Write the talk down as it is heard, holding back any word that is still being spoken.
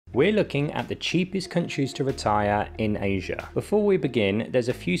We're looking at the cheapest countries to retire in Asia. Before we begin, there's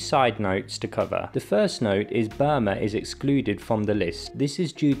a few side notes to cover. The first note is Burma is excluded from the list. This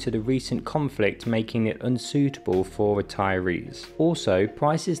is due to the recent conflict making it unsuitable for retirees. Also,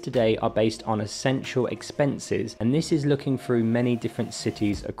 prices today are based on essential expenses, and this is looking through many different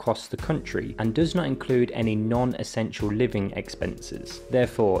cities across the country and does not include any non-essential living expenses.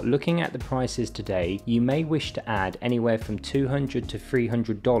 Therefore, looking at the prices today, you may wish to add anywhere from $200 to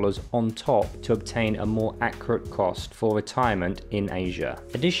 $300 on top to obtain a more accurate cost for retirement in Asia.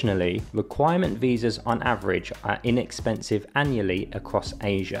 Additionally, requirement visas on average are inexpensive annually across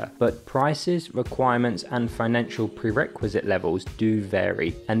Asia, but prices, requirements and financial prerequisite levels do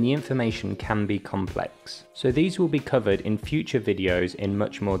vary, and the information can be complex. So these will be covered in future videos in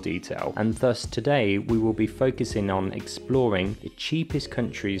much more detail, and thus today we will be focusing on exploring the cheapest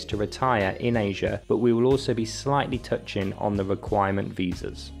countries to retire in Asia, but we will also be slightly touching on the requirement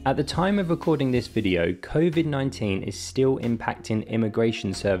visas. At the time of recording this video, COVID-19 is still impacting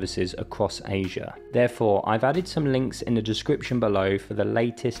immigration services across Asia. Therefore, I've added some links in the description below for the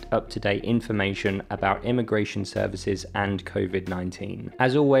latest up-to-date information about immigration services and COVID-19.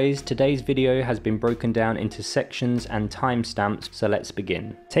 As always, today's video has been broken down into sections and timestamps, so let's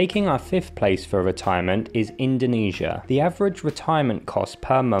begin. Taking our fifth place for retirement is Indonesia. The average retirement cost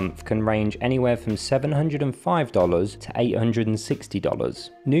per month can range anywhere from $705 to $860.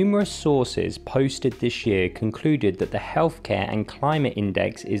 Numerous sources posted this year concluded that the healthcare and climate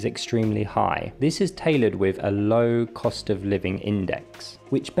index is extremely high. This is tailored with a low cost of living index,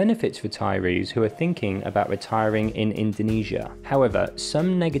 which benefits retirees who are thinking about retiring in Indonesia. However,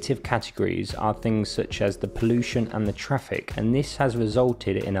 some negative categories are things such as the pollution and the traffic, and this has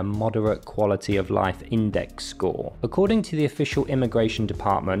resulted in a moderate quality of life index score. According to the official immigration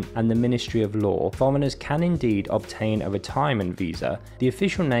department and the Ministry of Law, foreigners can indeed obtain a retirement visa. The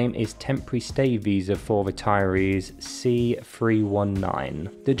official name is Temporary Stay Visa for Retirees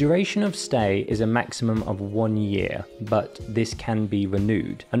C319. The duration of stay is a maximum of 1 year, but this can be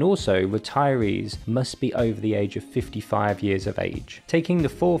renewed. And also, retirees must be over the age of 55 years of age. Taking the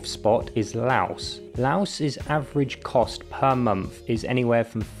fourth spot is Laos. Laos's average cost per month is anywhere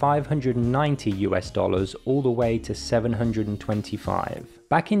from $590 all the way to $725.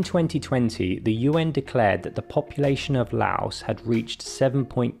 Back in 2020, the UN declared that the population of Laos had reached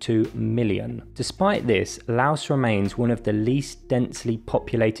 7.2 million. Despite this, Laos remains one of the least densely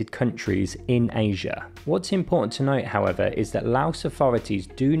populated countries in Asia. What's important to note, however, is that Laos authorities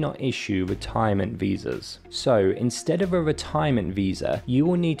do not issue retirement visas. So, instead of a retirement visa, you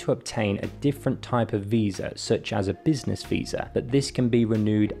will need to obtain a different type of visa, such as a business visa, but this can be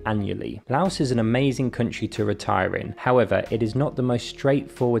renewed annually. Laos is an amazing country to retire in. However, it is not the most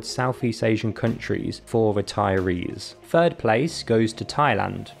straightforward Southeast Asian countries for retirees. Third place goes to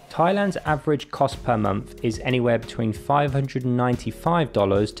Thailand. Thailand's average cost per month is anywhere between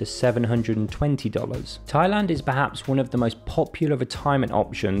 $595 to $720. Thailand is perhaps one of the most popular retirement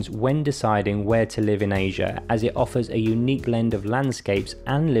options when deciding where to live in Asia, as it offers a unique blend of landscapes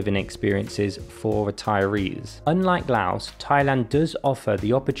and living experiences for retirees. Unlike Laos, Thailand does offer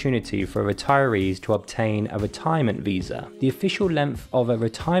the opportunity for retirees to obtain a retirement visa. The official length of a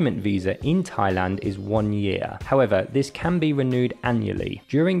retirement visa in Thailand is 1 year. However, this can be renewed annually.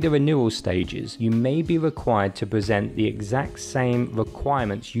 During the renewal stages, you may be required to present the exact same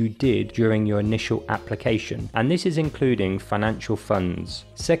requirements you did during your initial application, and this is including financial funds.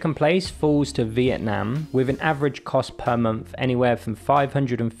 Second place falls to Vietnam, with an average cost per month anywhere from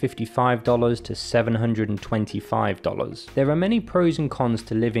 $555 to $725. There are many pros and cons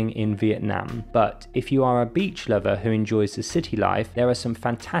to living in Vietnam, but if you are a beach lover who enjoys the city life, there are some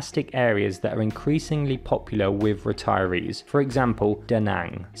fantastic areas that are increasingly popular with retirees. For example, Da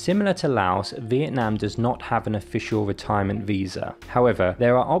Nang. Similar to Laos, Vietnam does not have an official retirement visa. However,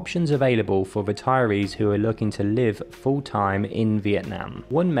 there are options available for retirees who are looking to live full-time in Vietnam.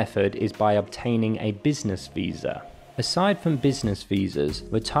 One method is by obtaining a business visa. Aside from business visas,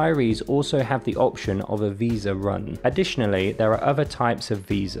 retirees also have the option of a visa run. Additionally, there are other types of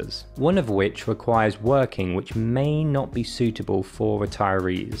visas, one of which requires working, which may not be suitable for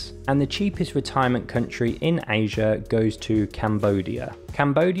retirees. And the cheapest retirement country in Asia goes to Cambodia.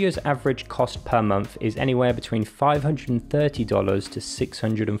 Cambodia's average cost per month is anywhere between $530 to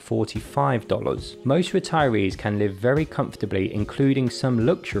 $645. Most retirees can live very comfortably, including some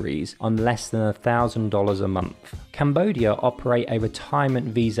luxuries, on less than $1,000 a month. Cambodia operate a retirement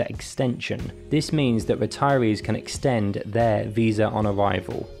visa extension. This means that retirees can extend their visa on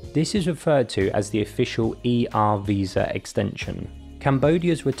arrival. This is referred to as the official ER visa extension.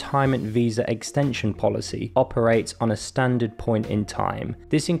 Cambodia's retirement visa extension policy operates on a standard point in time.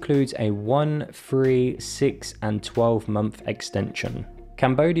 This includes a 1, 3, 6 and 12-month extension.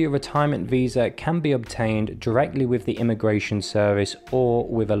 Cambodia retirement visa can be obtained directly with the immigration service or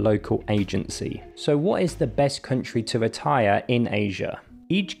with a local agency. So what is the best country to retire in Asia?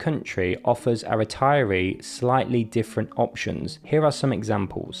 Each country offers a retiree slightly different options. Here are some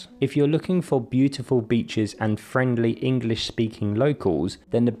examples. If you're looking for beautiful beaches and friendly English-speaking locals,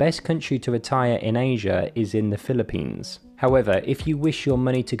 then the best country to retire in Asia is in the Philippines. However, if you wish your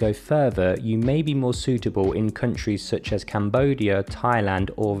money to go further, you may be more suitable in countries such as Cambodia,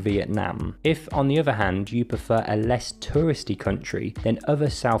 Thailand or Vietnam. If, on the other hand, you prefer a less touristy country, then other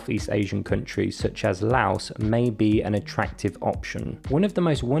Southeast Asian countries such as Laos may be an attractive option. One of the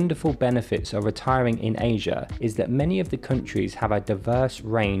most wonderful benefits of retiring in Asia is that many of the countries have a diverse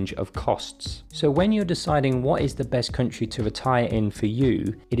range of costs. So when you're deciding what is the best country to retire in for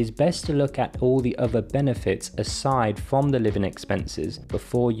you, it is best to look at all the other benefits aside from the living expenses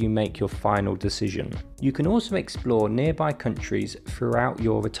before you make your final decision. You can also explore nearby countries throughout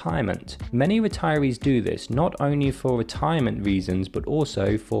your retirement. Many retirees do this not only for retirement reasons but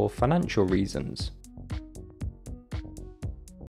also for financial reasons.